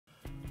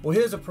Well,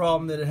 here's a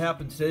problem that had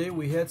happened today.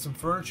 We had some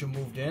furniture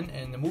moved in,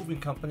 and the moving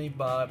company,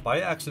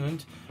 by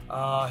accident,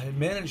 had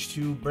managed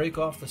to break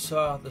off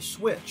the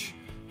switch,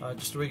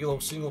 just a regular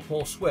single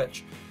pole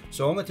switch.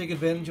 So I'm going to take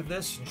advantage of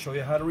this and show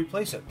you how to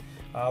replace it.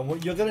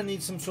 You're going to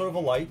need some sort of a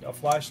light, a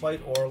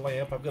flashlight or a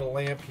lamp. I've got a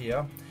lamp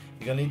here.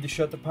 You're going to need to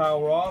shut the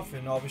power off,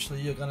 and obviously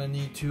you're going to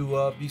need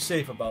to be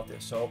safe about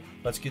this. So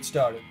let's get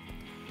started.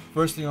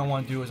 First thing I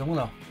want to do is I'm going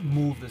to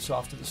move this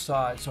off to the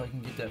side so I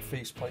can get that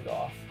faceplate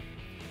off.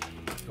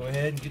 Go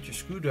ahead and get your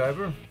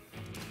screwdriver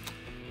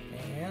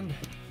and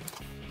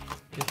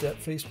get that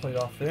faceplate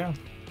off there.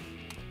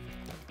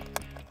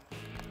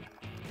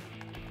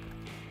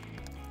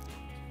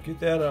 Get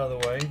that out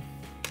of the way.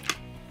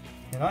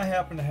 And I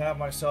happen to have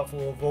myself a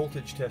little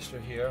voltage tester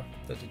here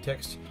that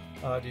detects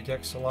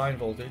the line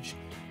voltage.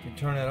 You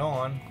turn it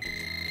on,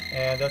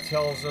 and that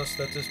tells us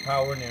that there's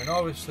power in there. And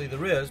obviously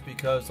there is,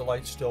 because the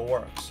light still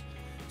works.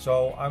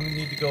 So I'm going to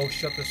need to go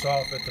shut this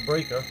off at the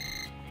breaker,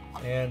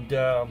 and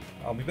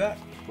I'll be back.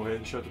 Go ahead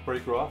and shut the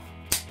breaker off.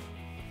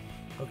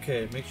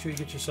 Okay, make sure you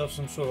get yourself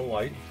some sort of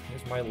light.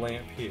 Here's my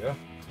lamp here,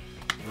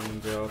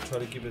 and I'll try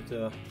to give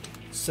it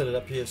set it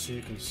up here so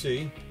you can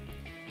see.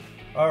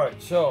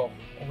 Alright, so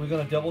we're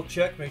going to double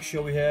check, make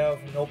sure we have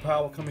no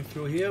power coming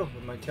through here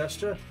with my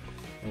tester,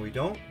 and we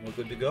don't. We're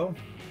good to go.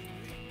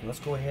 And let's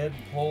go ahead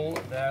and pull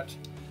that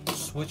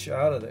switch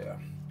out of there.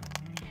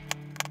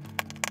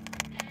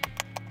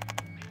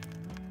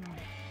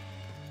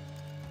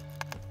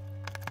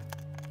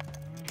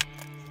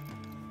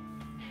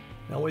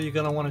 Now what you're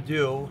going to want to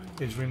do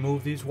is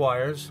remove these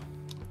wires.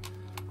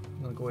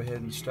 I'm going to go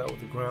ahead and start with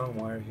the ground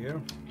wire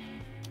here.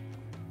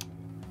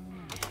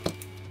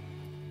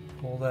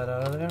 Pull that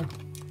out of there.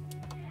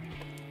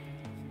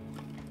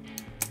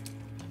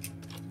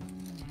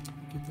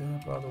 Get that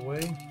up out of the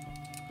way.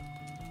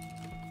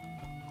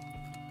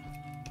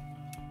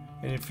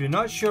 And if you're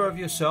not sure of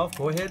yourself,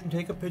 go ahead and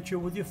take a picture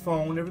with your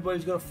phone.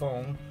 Everybody's got a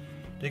phone.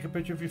 Take a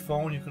picture of your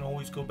phone. You can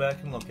always go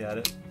back and look at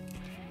it.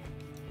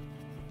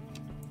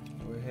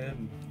 Go ahead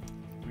and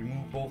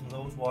remove both of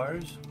those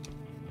wires.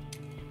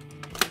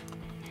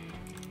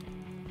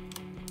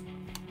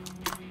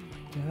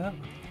 Yeah.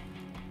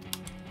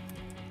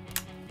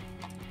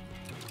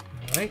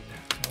 Alright,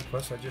 well,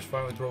 plus I just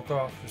finally broke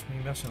off, just me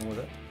messing with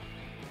it.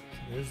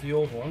 So there's the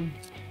old one.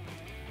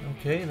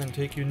 Okay, then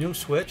take your new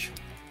switch.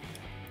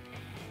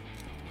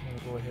 I'm going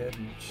to go ahead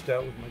and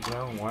start with my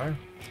ground wire.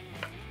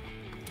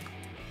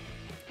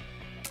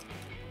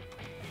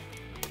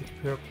 Take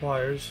a pair of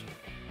pliers.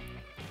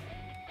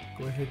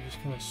 Go ahead and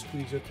just kind of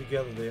squeeze it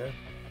together there.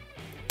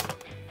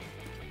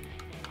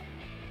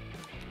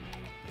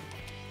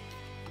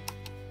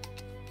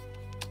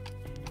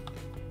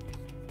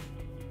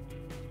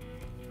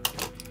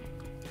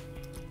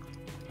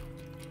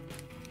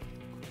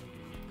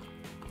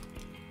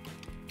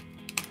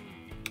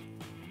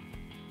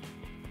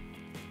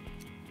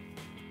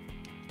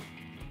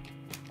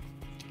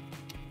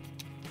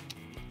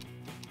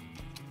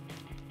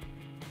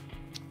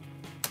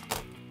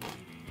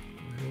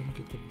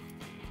 Get the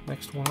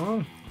next one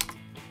on.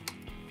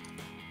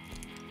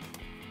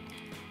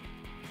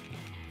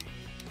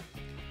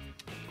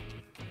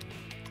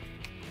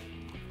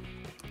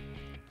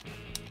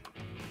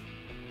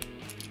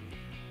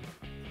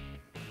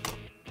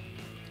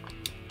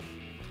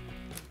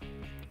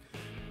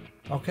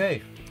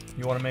 Okay,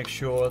 you want to make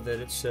sure that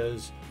it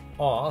says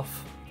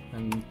off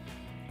and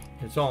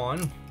it's on.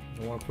 You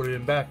don't want to put it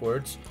in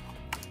backwards.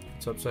 If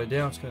it's upside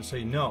down, it's going to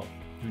say no.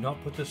 Do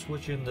not put the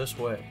switch in this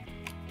way.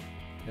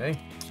 Okay,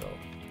 so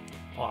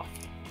off.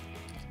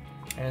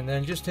 And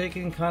then just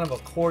taking kind of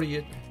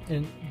accordion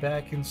in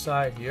back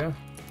inside here.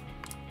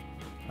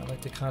 I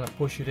like to kind of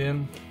push it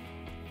in,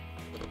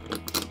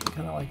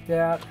 kind of like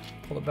that.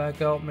 Pull it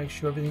back out, make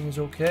sure everything is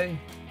okay.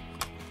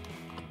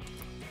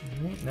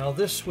 Right. Now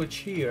this switch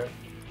here,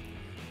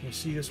 you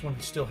see this one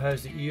still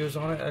has the ears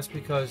on it. That's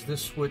because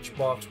this switch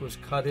box was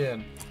cut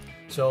in.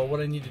 So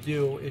what I need to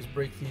do is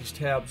break these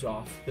tabs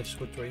off, this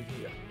switch right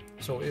here,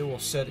 so it will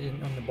set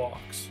in on the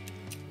box.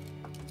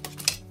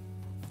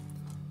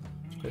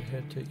 Go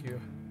ahead and take your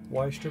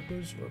Y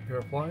strippers or a pair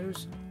of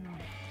pliers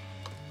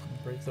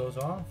and break those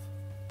off.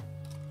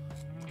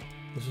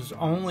 This is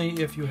only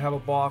if you have a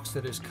box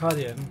that is cut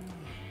in,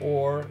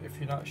 or if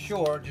you're not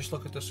sure, just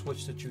look at the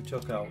switch that you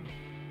took out.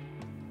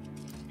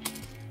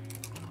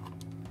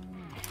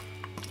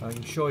 I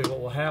can show you what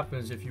will happen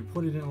is if you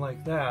put it in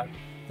like that,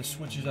 the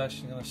switch is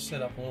actually going to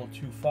sit up a little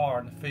too far,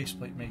 and the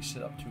faceplate may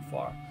sit up too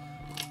far.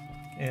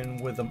 And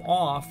with them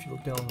off, you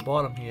look down on the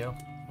bottom here,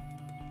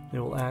 it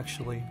will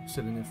actually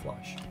sit in there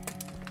flush.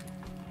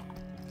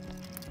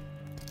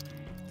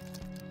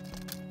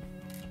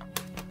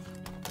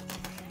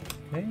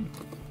 Okay,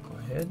 go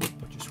ahead and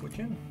put your switch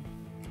in.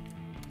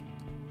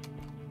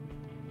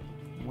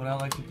 What I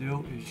like to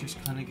do is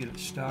just kind of get it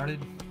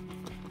started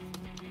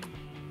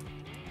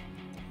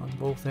on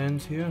both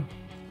ends here.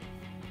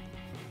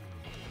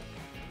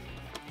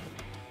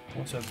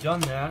 Once I've done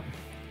that,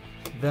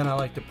 then I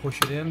like to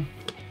push it in,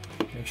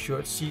 make sure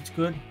it seats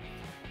good,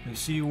 You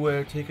see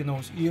where taking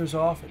those ears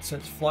off, it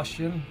sets flush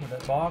in with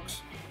that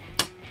box.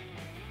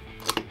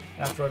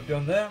 After I've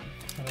done that,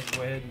 I'm going to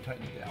go ahead and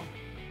tighten it down.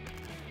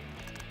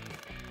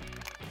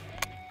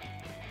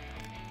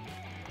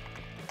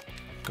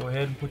 Go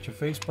ahead and put your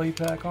faceplate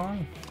back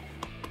on.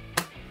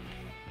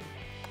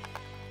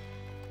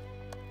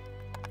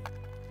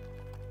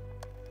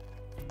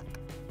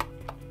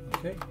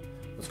 Okay,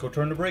 let's go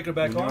turn the breaker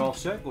back on. You're all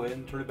set. Go ahead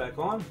and turn it back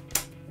on.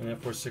 And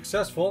if we're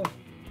successful,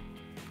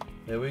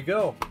 there we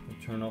go. Let me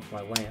turn off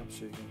my lamp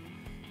so you can.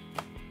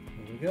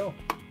 There we go.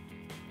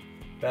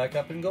 Back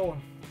up and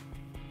going.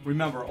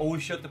 Remember,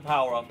 always shut the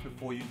power off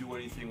before you do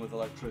anything with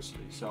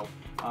electricity. So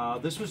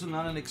this was an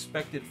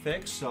unexpected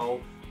fix,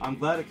 so I'm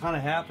glad it kind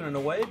of happened in a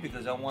way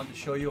because I wanted to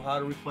show you how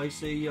to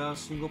replace a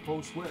single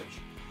post switch.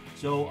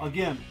 So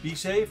again, be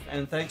safe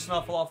and thanks an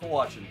awful lot for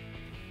watching.